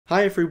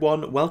Hi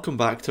everyone, welcome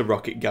back to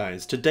Rocket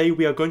Guys. Today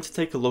we are going to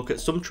take a look at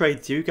some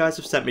trades you guys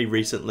have sent me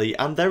recently,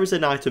 and there is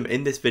an item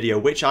in this video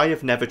which I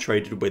have never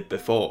traded with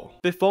before.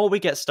 Before we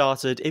get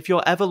started, if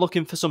you're ever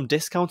looking for some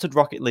discounted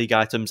Rocket League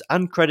items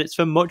and credits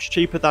for much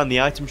cheaper than the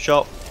item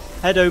shop,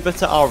 head over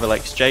to RL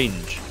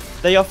Exchange.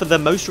 They offer the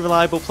most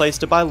reliable place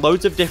to buy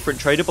loads of different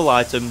tradable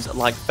items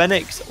like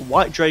Phoenix,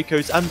 White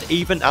Dracos and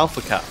even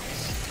Alpha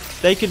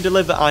Caps. They can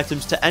deliver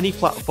items to any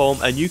platform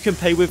and you can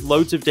pay with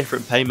loads of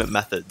different payment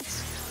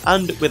methods.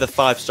 And with a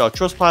 5-star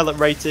Trustpilot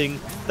rating,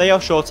 they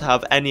are sure to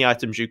have any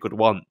items you could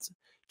want.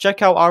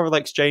 Check out RL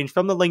Exchange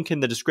from the link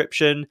in the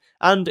description,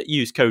 and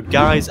use code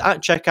GUYS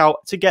at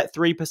checkout to get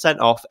 3%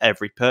 off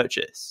every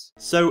purchase.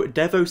 So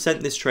Devo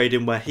sent this trade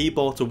in where he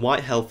bought a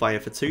White Hellfire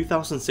for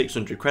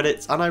 2,600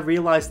 credits, and I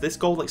realised this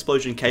gold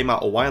explosion came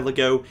out a while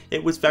ago.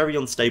 It was very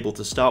unstable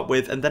to start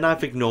with, and then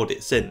I've ignored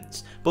it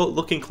since. But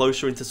looking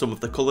closer into some of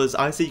the colours,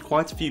 I see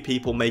quite a few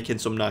people making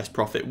some nice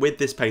profit with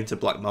this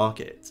painted black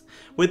market.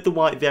 With the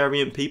white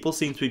variant, people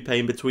seem to be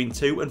paying between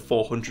 2 and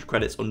 400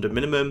 credits under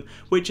minimum,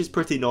 which is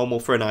pretty normal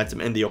for an item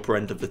in the upper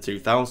end of the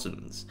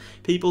 2000s.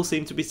 People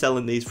seem to be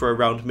selling these for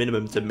around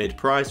minimum to mid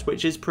price,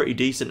 which is pretty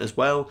decent as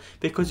well,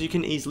 because you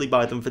can easily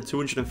buy them for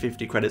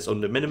 250 credits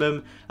under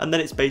minimum, and then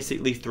it's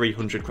basically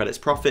 300 credits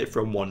profit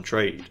from one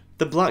trade.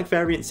 The black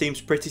variant seems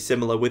pretty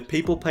similar, with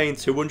people paying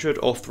 200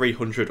 or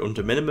 300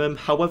 under minimum.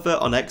 However,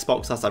 on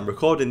Xbox as I'm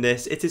recording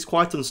this, it is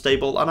quite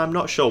unstable and I'm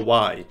not sure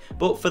why,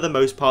 but for the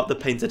most part the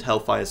painted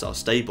Hellfires are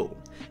stable.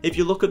 If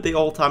you look at the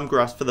all-time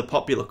graphs for the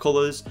popular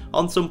colours,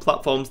 on some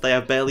platforms they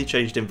have barely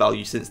changed in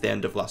value since the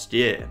end of last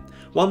year.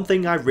 One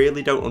thing I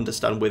really don't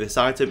understand with this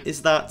item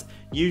is that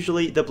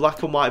usually the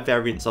black and white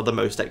variants are the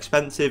most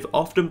expensive,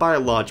 often by a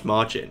large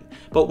margin,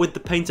 but with the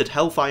painted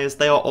Hellfires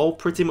they are all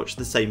pretty much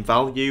the same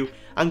value,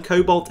 and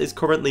Cobalt is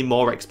currently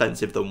more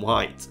expensive than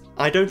white.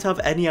 I don't have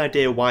any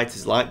idea why it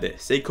is like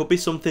this. It could be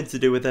something to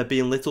do with there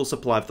being little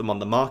supply of them on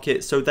the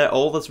market, so they're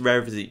all as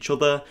rare as each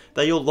other.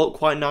 They all look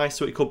quite nice,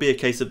 so it could be a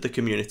case of the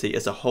community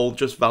as a whole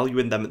just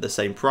valuing them at the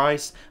same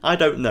price. I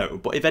don't know,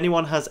 but if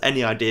anyone has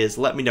any ideas,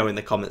 let me know in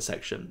the comment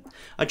section.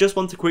 I just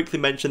want to quickly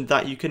mention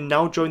that you can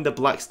now join the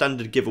Black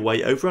Standard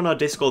giveaway over on our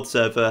Discord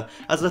server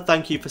as a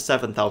thank you for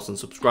 7,000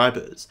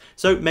 subscribers.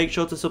 So make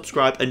sure to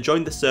subscribe and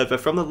join the server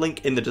from the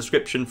link in the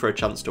description for a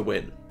chance to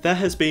win. There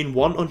has been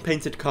one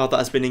unpainted card that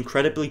has been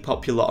incredibly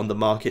popular on the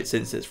market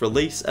since its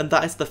release, and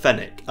that is the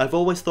Fennec. I've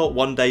always thought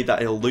one day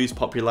that it'll lose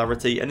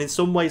popularity, and in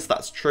some ways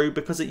that's true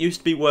because it used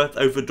to be worth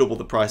over double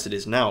the price it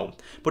is now,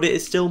 but it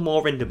is still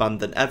more in demand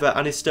than ever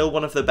and is still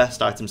one of the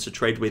best items to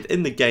trade with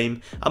in the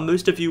game, and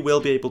most of you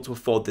will be able to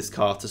afford this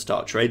card to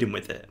start trading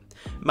with it.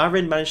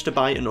 Marin managed to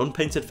buy an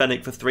unpainted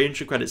Fennec for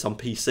 300 credits on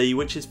PC,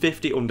 which is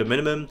 50 under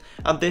minimum,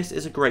 and this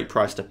is a great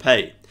price to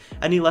pay.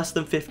 Any less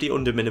than 50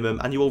 under minimum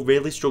and you will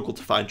really struggle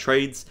to find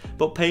trades,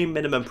 but paying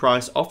minimum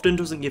price often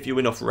doesn't give you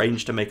enough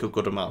range to make a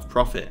good amount of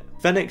profit.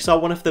 Fennecs are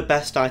one of the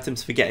best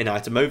items for getting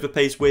item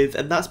overpays with,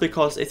 and that's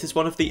because it is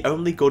one of the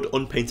only good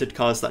unpainted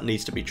cards that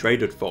needs to be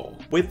traded for.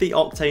 With the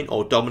Octane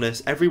or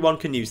Dominus, everyone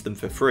can use them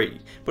for free,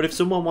 but if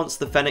someone wants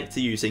the Fennec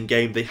to use in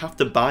game, they have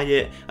to buy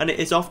it, and it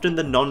is often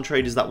the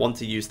non-traders that want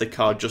to use the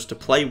card just to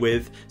play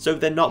with, so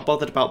they're not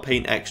bothered about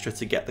paying extra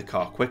to get the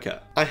card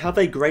quicker. I have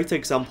a great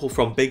example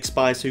from Big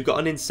Spice, who got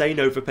an insane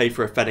overpay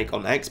for a Fennec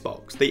on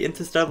Xbox. The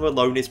Interstellar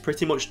alone is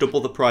pretty much double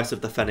the price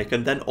of the Fennec,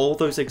 and then all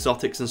those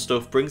exotics and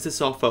stuff brings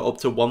this offer up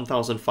to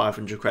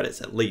 1,500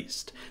 credits at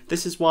least.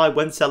 This is why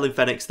when selling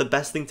Fennecs, the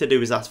best thing to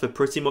do is ask for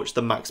pretty much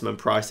the maximum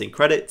price in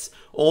credits,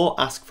 or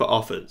ask for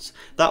offers.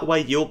 That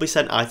way you'll be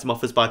sent item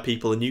offers by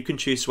people and you can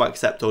choose to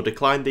accept or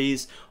decline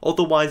these,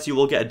 otherwise you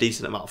will get a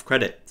decent amount of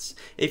credits.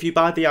 If you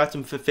buy the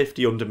item for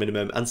 50 under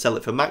minimum and sell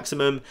it for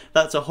maximum,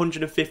 that's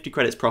 150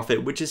 credits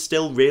profit, which is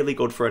still really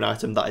good for an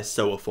item that is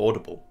so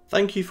affordable.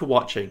 Thank you for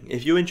watching.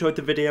 If you enjoyed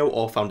the video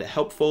or found it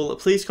helpful,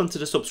 please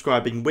consider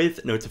subscribing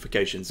with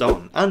notifications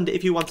on. And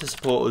if you want to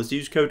support us,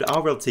 use code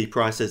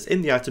RLTPrices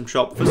in the item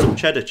shop for some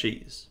cheddar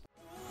cheese.